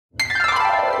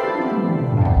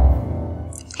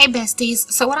Hey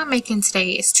besties, so what I'm making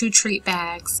today is 2 treat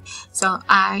bags. So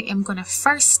I am going to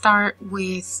first start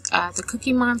with the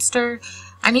Cookie Monster.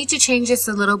 I need to change this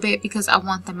a little bit because I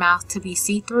want the mouth to be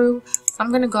see-through. So I'm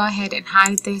going to go ahead and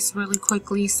hide this really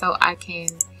quickly so I can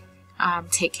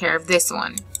take care of this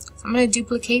one. So I'm going to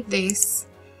duplicate this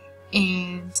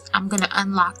and I'm going to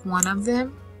unlock one of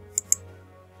them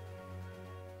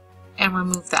and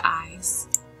remove the eyes.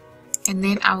 And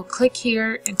then I will click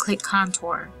here and click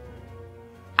contour.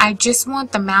 I just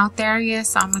want the mouth area,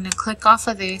 so I'm going to click off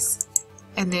of this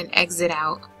and then exit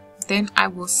out. Then I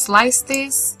will slice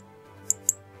this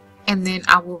and then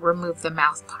I will remove the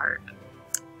mouth part.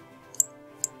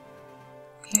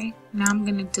 Okay, now I'm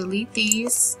going to delete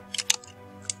these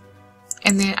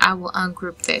and then I will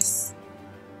ungroup this.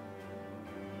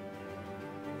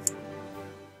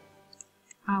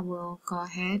 I will go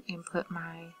ahead and put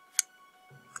my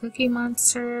Cookie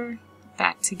Monster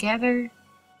back together.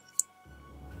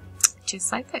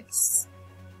 Just like this.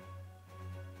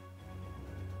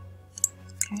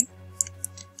 Okay,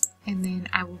 and then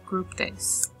I will group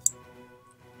this.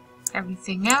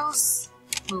 Everything else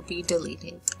will be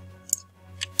deleted.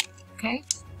 Okay,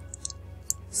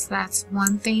 so that's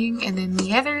one thing, and then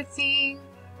the other thing,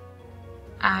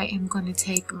 I am going to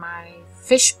take my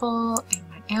fishbowl and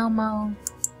my Elmo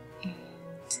and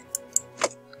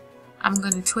I'm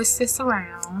going to twist this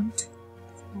around.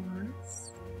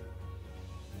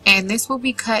 And this will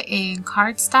be cut in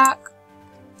cardstock,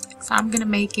 so I'm going to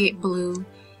make it blue.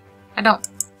 I don't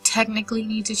technically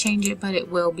need to change it, but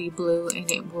it will be blue and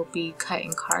it will be cut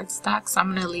in cardstock. So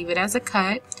I'm going to leave it as a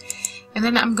cut. And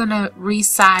then I'm going to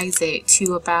resize it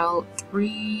to about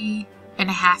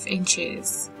 3.5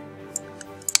 inches.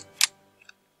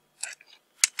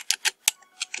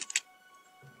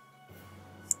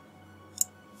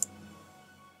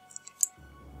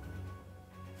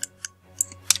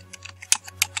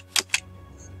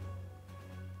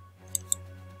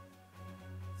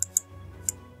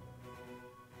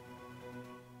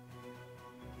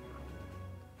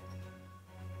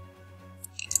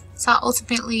 So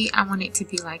ultimately, I want it to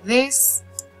be like this.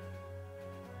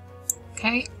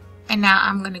 Okay, and now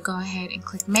I'm going to go ahead and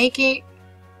click Make It.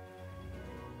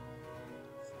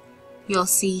 You'll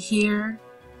see here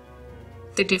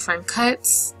the different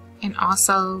cuts and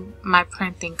also my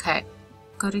printing cut.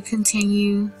 Go to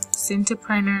Continue, Send to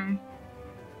Printer,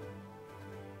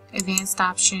 Advanced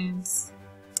Options.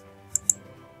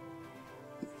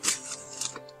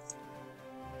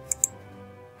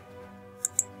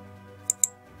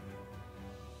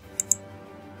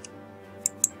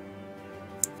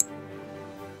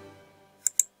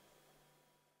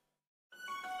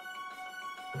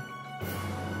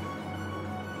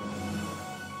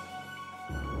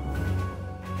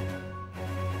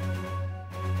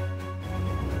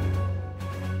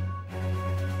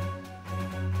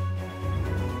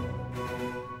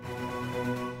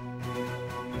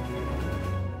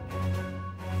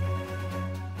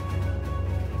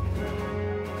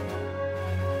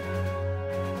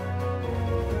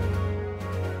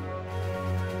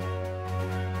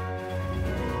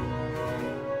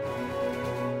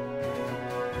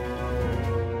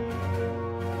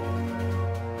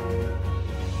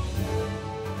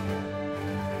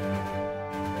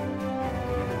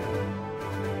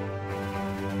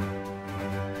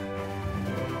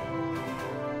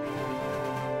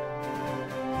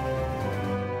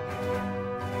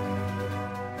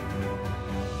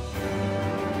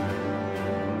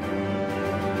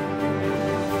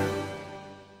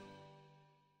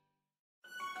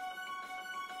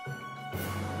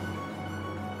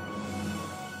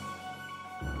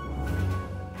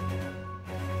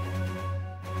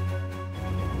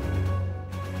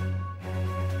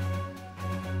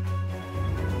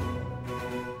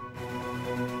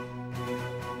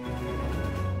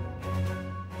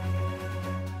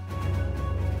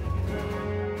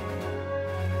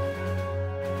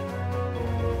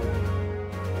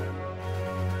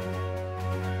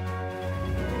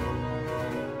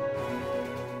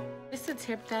 A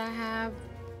tip that I have,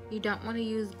 you don't want to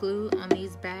use glue on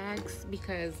these bags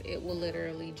because it will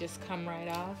literally just come right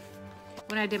off.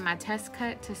 When I did my test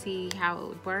cut to see how it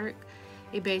would work,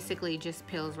 it basically just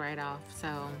peels right off.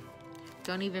 So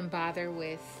don't even bother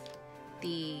with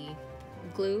the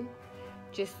glue,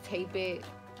 just tape it.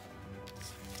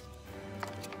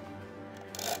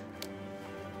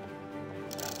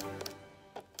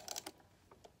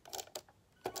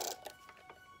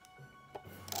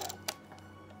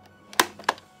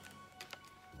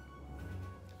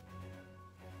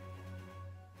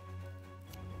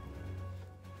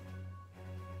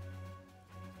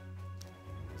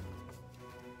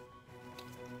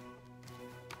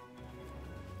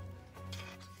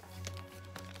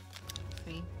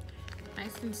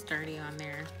 Nice and sturdy on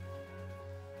there.